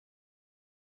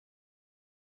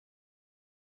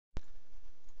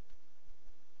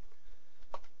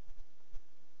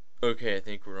Okay, I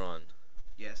think we're on.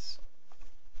 Yes.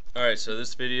 Alright, so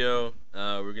this video,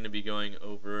 we're going to be going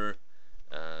over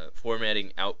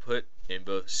formatting output in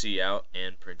both cout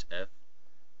and printf.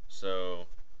 So,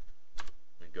 I'm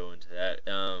going to go into that.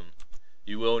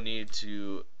 You will need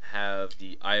to have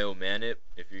the IO manip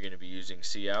if you're going to be using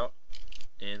cout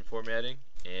in formatting.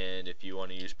 And if you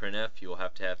want to use printf, you will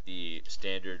have to have the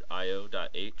standard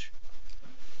io.h,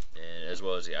 and as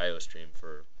well as the IO stream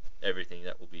for everything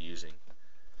that we'll be using.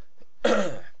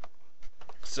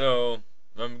 So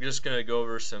I'm just gonna go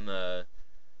over some the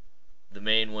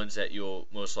main ones that you'll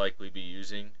most likely be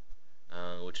using,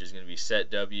 which is gonna be set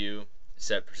W,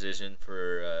 set precision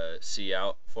for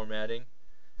cout formatting,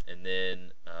 and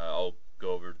then I'll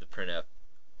go over the printf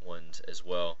ones as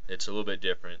well. It's a little bit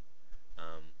different,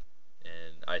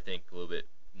 and I think a little bit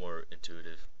more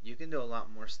intuitive. You can do a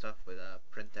lot more stuff with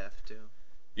printf too.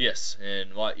 Yes,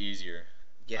 and a lot easier.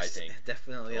 I Yes, think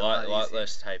definitely a a lot lot easier.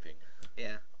 less typing.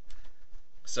 Yeah.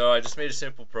 So I just made a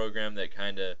simple program that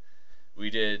we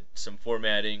did some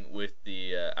formatting with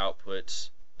the outputs,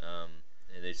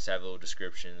 and they just have a little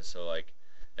description. So like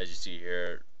as you see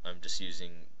here, I'm just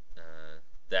using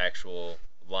the actual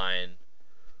line,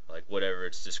 like whatever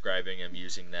it's describing, I'm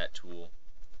using that tool.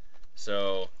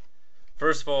 So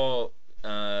first of all,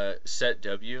 set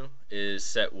W is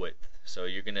set width. So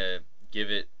you're gonna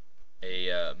give it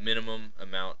a minimum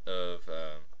amount of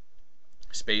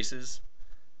spaces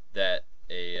that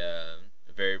a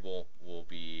variable will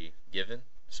be given.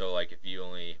 So like if you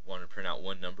only want to print out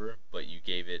one number, but you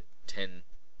gave it 10,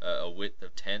 a width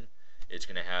of 10, it's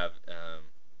gonna have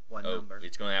One number.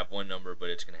 it's gonna have one number, but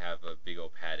it's gonna have a big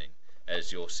old padding,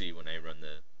 as you'll see when I run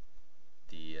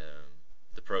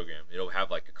the program. It'll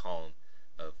have like a column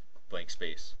of blank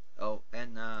space. Oh,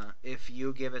 and if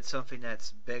you give it something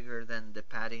that's bigger than the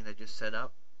padding that you set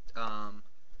up,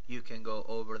 you can go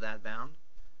over that bound,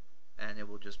 and it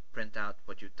will just print out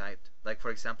what you typed. Like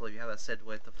for example, if you have a set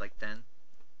width of like 10,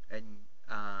 and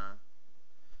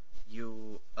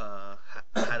you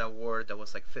had a word that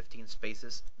was like 15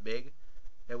 spaces big,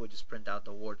 it would just print out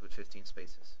the word with 15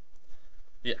 spaces.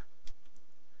 Yeah.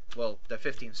 Well, the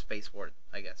 15 space word,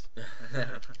 I guess.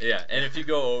 Yeah, and if you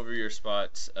go over your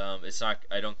spots, it's not.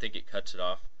 I don't think it cuts it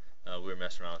off. We were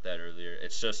messing around with that earlier.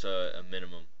 It's just a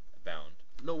minimum bound.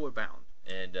 Lower bound.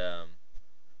 And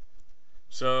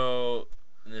so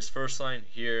in this first line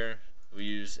here,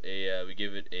 we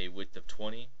give it a width of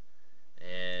 20,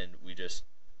 and we just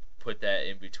put that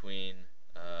in between,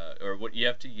 or what you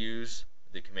have to use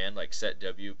the command like set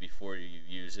W before you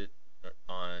use it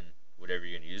on whatever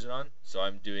you're gonna use it on. So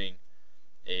I'm doing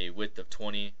a width of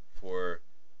 20 for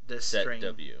This set string.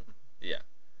 W. Yeah,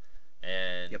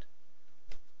 and Yep.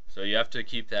 so you have to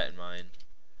keep that in mind.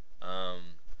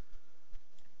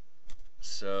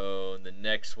 So the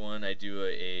next one, I do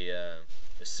a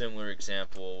similar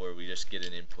example where we just get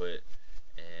an input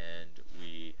and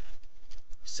we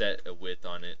set a width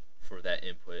on it for that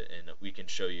input, and we can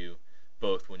show you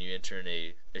both when you enter in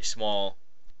a small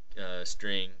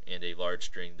string and a large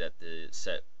string that the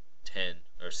set 10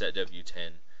 or set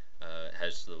W10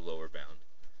 has the lower bound.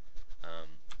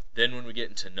 Then when we get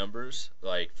into numbers,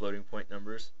 like floating point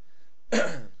numbers,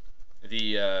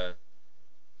 the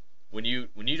when you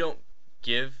don't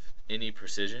give any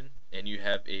precision and you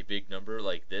have a big number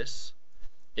like this,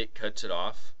 it cuts it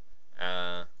off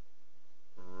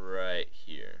right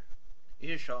here. You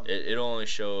should show them. It'll only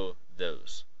show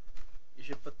those. You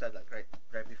should put that like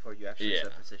right before you actually Yeah.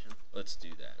 set position. Let's do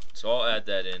that. So I'll add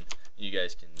that in. You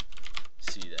guys can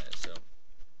see that. So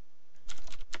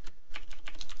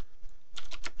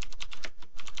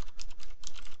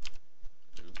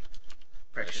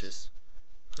precious.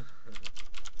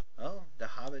 Oh, the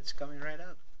Hobbit's coming right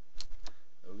up.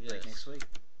 Oh yes. Like next week.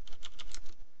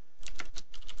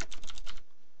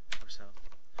 Or so.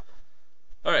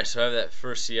 Alright, so I have that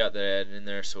first cout that I added in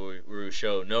there. So we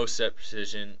show no set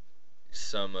precision,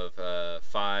 sum of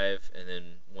 5, and then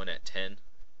 1 at 10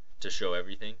 to show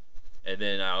everything. And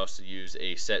then I also use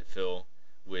a set fill,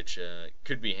 which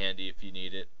could be handy if you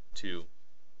need it to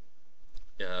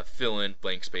fill in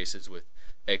blank spaces with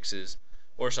X's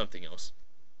or something else,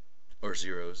 or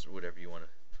zeros, or whatever you want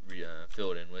to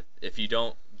fill it in with. If you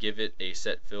don't give it a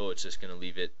set fill, it's just going to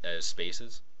leave it as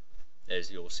spaces,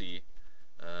 as you'll see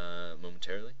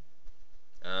momentarily.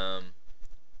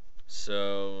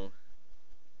 So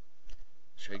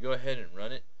should I go ahead and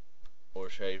run it, or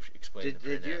should I explain the printfs?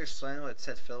 Did you explain what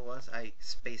set fill was? I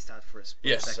spaced out for a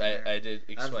split Yes, second. I did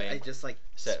explain. I just like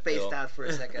set spaced fill. out for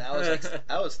a second. I was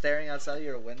like, I was staring outside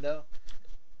your window.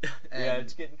 Yeah,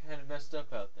 it's getting kind of messed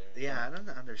up out there. Yeah, I don't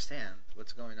understand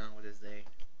what's going on with this day.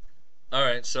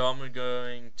 Alright, so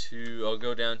I'll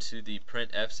go down to the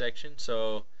printf section.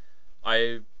 So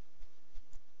I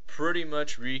pretty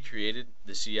much recreated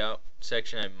the cout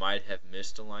section. I might have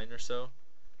missed a line or so,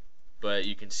 but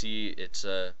you can see it's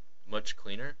much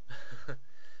cleaner.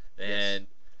 Yes. And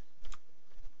so,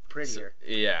 Prettier.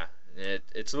 yeah,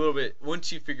 it's a little bit,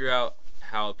 once you figure out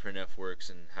how printf works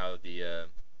and how the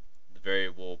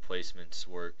variable placements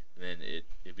work, then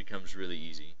it becomes really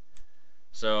easy.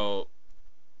 So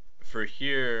for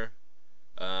here,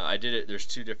 I did it. There's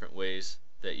two different ways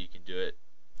that you can do it.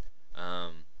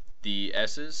 Um, the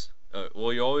S's,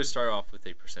 well, you always start off with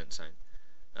a percent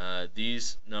sign.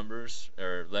 These numbers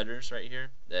or letters right here,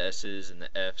 the S's and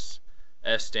the F's.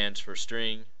 S stands for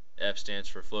string, F stands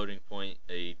for floating point,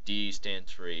 a D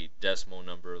stands for a decimal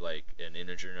number like an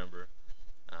integer number,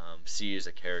 C is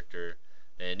a character,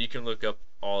 and you can look up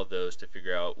all of those to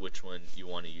figure out which one you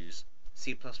want to use.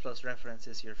 C++ reference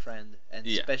is your friend, and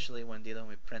Yeah. especially when dealing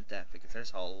with printf, because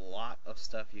there's a lot of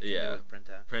stuff you can do Yeah, with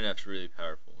printf. printf's really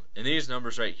powerful. And these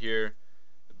numbers right here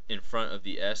in front of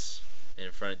the S and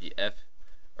in front of the F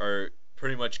are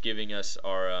pretty much giving us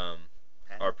our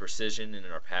precision and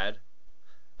our pad.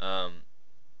 Um,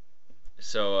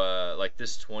 so like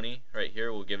this 20 right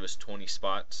here will give us 20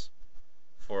 spots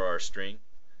for our string.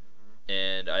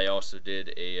 And I also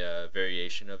did a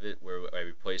variation of it where I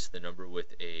replaced the number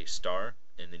with a star,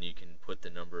 and then you can put the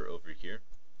number over here,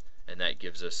 and that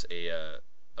gives us a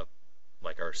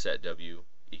like our set W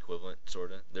equivalent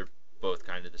sorta. They're both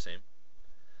kind of the same.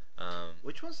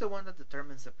 Which one's the one that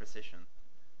determines the precision?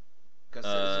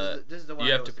 Because this is the one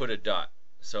You I have to was. put a dot.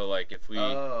 So like if we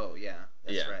Oh yeah,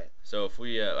 that's yeah. right. So if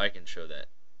we I can show that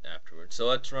afterwards. So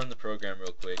let's run the program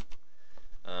real quick.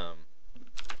 Um,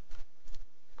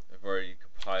 I've already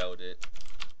compiled it.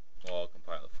 Well, I'll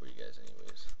compile it for you guys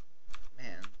anyways.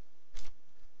 Man,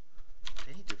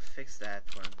 they need to fix that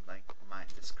when like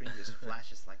the screen just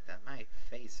flashes like that. My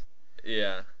face.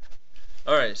 Yeah.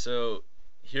 All right. So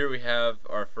here we have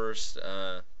our first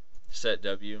set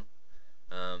W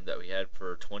that we had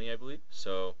for 20, I believe.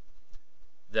 So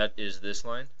that is this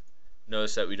line.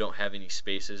 Notice that we don't have any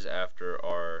spaces after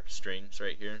our strings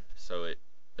right here. So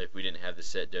if we didn't have the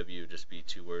set W, it would just be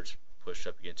two words pushed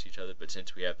up against each other. But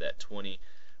since we have that 20,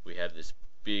 we have this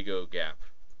big O gap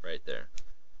right there.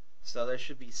 So there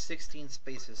should be 16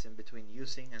 spaces in between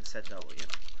using and set W.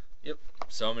 Yep.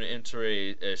 So I'm going to enter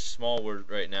a small word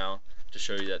right now to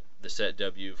show you that the set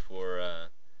W for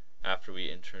after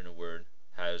we enter in a word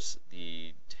has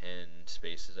the 10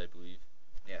 spaces, I believe.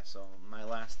 Yeah, so my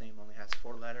last name only has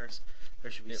 4 letters.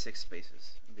 There should be 6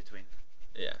 spaces in between.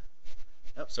 Yeah.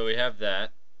 Yep. So we have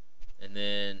that, and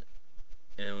then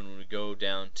when we go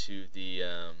down to the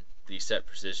set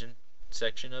precision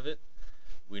section of it,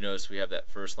 we notice we have that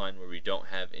first line where we don't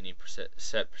have any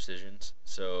set precisions.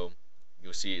 So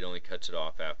you'll see it only cuts it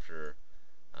off after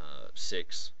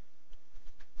 6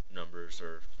 numbers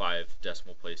or 5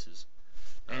 decimal places.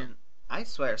 And I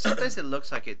swear, sometimes it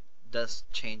looks like it does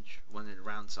change when it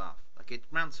rounds off. Like it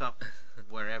rounds off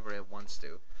wherever it wants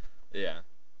to. Yeah.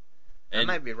 I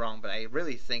might be wrong, but I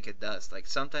really think it does. Like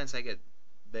sometimes I get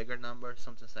bigger numbers,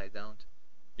 sometimes I don't.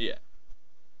 Yeah.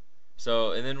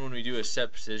 So and then when we do a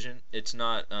set precision, it's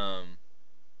not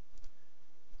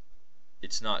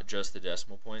just the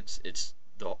decimal points. It's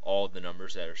all the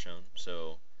numbers that are shown.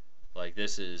 So like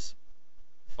this is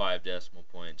 5 decimal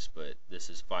points, but this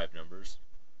is 5 numbers.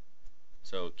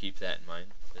 So keep that in mind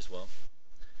as well.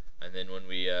 And then when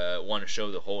we want to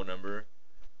show the whole number,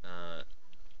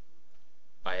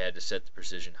 I had to set the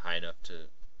precision high enough to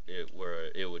where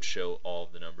it would show all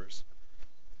of the numbers.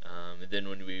 And then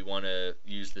when we want to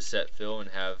use the set fill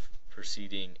and have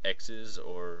preceding x's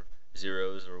or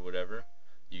zeros or whatever,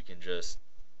 you can just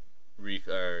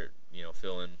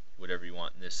fill in whatever you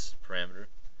want in this parameter,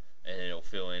 and it'll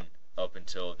fill in up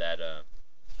until that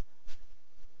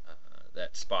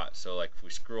that spot. So like if we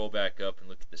scroll back up and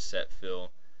look at the set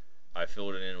fill, I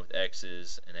filled it in with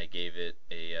x's and I gave it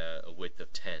a width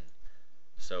of 10.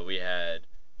 So we had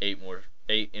 8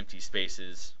 empty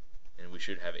spaces, and we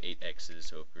should have 8 x's.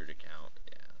 So if we were to count,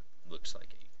 yeah, looks like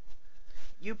 8.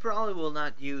 You probably will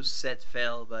not use set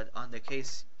fill, but on the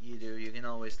case you do, you can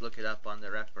always look it up on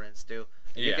the reference too.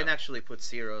 And you can actually put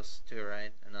zeros too,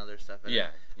 right, and other stuff. Yeah.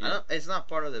 It's not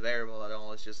part of the variable at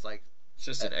all. It's just like it's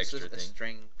just an extra thing. A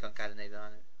string concatenated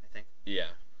on it, I think. Yeah.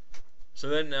 So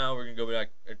then now we're gonna go back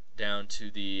down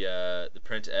to the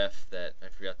printf that I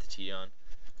forgot the T on.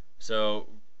 So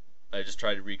I just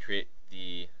tried to recreate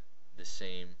the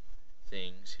same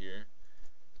things here.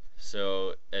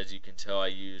 So as you can tell, I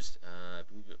used I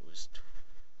believe it was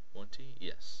 20.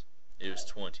 Yes, it was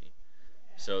 20.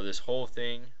 So this whole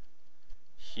thing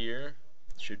here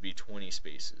should be 20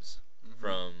 spaces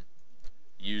from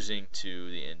using to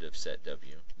the end of set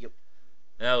W. Yep.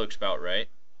 And that looks about right.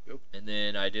 Yep. And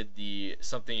then I did the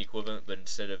something equivalent, but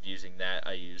instead of using that,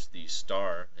 I used the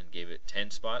star and gave it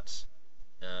 10 spots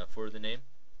for the name.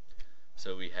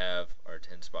 So we have our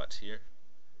 10 spots here,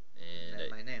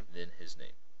 and my name. then his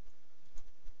name.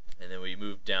 And then we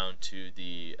moved down to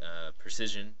the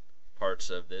precision parts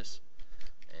of this,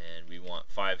 and we want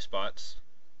 5 spots.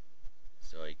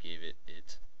 So I gave it.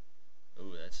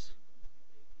 Oh, that's.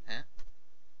 Huh?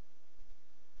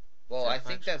 Well, I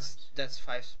think that's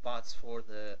 5 spots for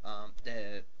the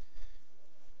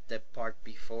part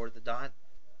before the dot.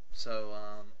 So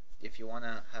if you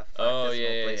wanna have 5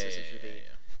 decimal places, it should be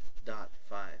dot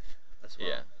 5 as well.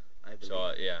 Yeah. I believe. So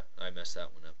I messed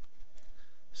that one up.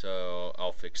 So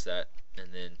I'll fix that, and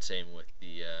then same with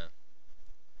the.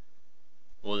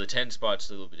 Well, the 10 spots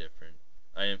a little bit different.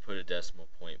 I didn't put a decimal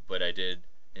point, but I did,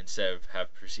 instead of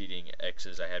have preceding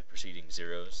X's, I had preceding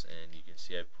zeros, and you can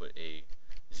see I put a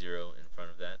 0 in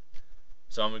front of that.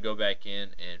 So I'm going to go back in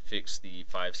and fix the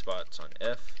 5 spots on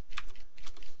F.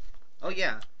 Oh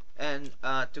yeah, and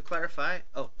to clarify,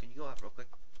 can you go off real quick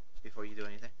before you do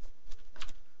anything?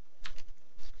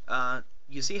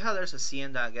 You see how there's a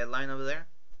cn.get line over there?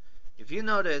 If you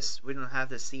notice we don't have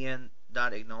the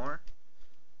cn.ignore,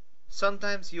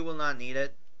 sometimes you will not need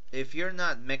it. If you're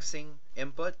not mixing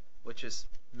input, which is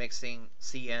mixing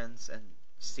cn's and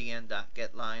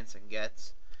cn.get lines and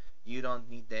gets, you don't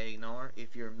need the ignore.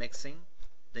 If you're mixing,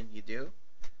 then you do,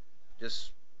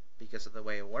 just because of the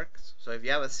way it works. So if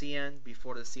you have a cn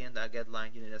before the cn.get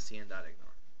line, you need a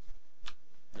cn.ignore.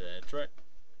 That's right.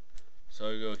 So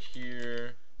I go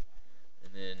here,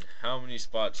 and then how many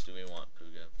spots do we want,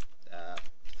 Puga?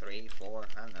 3, 4,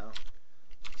 I don't know.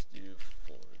 Let's do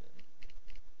 4 then.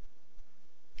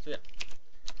 So yeah.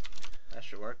 That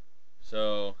should work.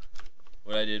 So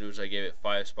what I did was I gave it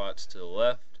 5 spots to the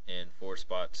left and 4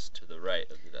 spots to the right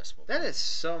of the decimal point. That is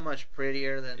so much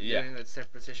prettier than doing with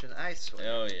step precision, I swear.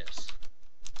 Oh yes.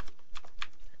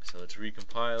 So let's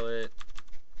recompile it.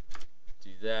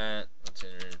 Do that. Let's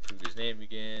enter in Puga's name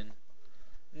again.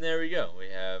 And there we go. We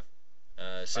have,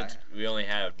 since we only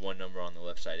had one number on the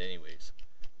left side anyways,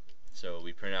 so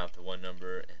we print out the one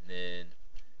number, and then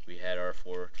we had our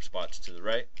 4 spots to the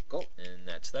right. Cool. And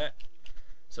that's that.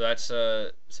 So that's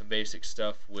some basic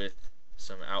stuff with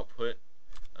some output.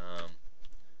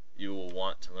 You will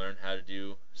want to learn how to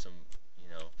do some,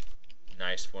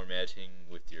 nice formatting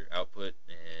with your output.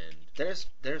 And there's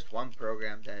one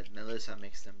program that Melissa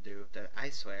makes them do that I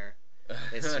swear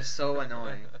it's just so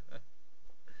annoying.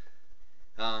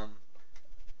 I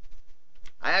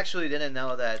actually didn't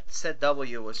know that set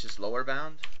W was just lower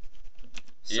bound.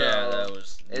 So yeah, that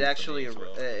was. It actually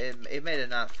well. it made it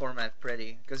not format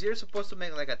pretty, because you're supposed to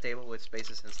make like a table with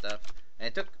spaces and stuff, and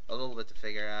it took a little bit to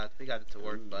figure out. We got it to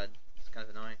work, but it's kind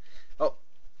of annoying. Oh,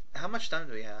 how much time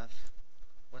do we have?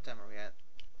 What time are we at?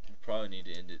 We probably need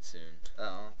to end it soon.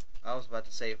 Oh, I was about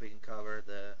to say if we can cover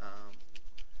the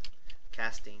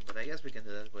casting, but I guess we can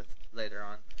do that with later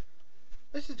on.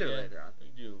 Let's just do it later on. We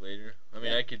can do it later. I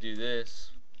mean, I could do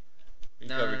this. We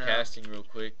can cover casting real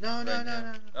quick. No.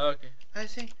 Oh, okay. I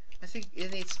think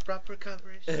it needs proper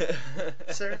coverage,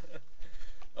 sir.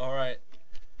 All right.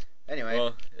 Anyway.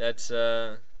 Well, that's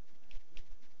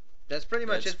pretty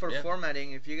much it for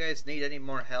formatting. If you guys need any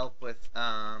more help with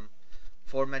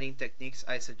formatting techniques,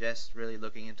 I suggest really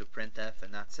looking into printf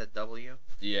and not set W.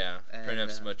 Yeah,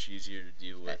 printf's much easier to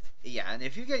deal with. Yeah, and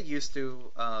if you get used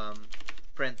to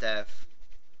printf,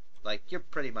 like, you're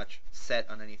pretty much set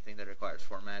on anything that requires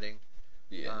formatting.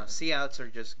 Yeah. Couts are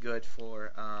just good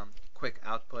for quick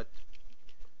output,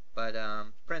 but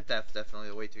printf definitely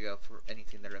the way to go for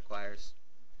anything that requires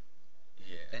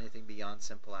anything beyond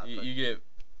simple output. You get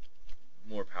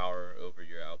more power over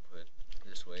your output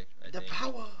this way, I think. The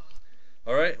power!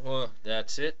 Alright, well,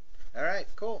 that's it. Alright,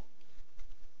 cool.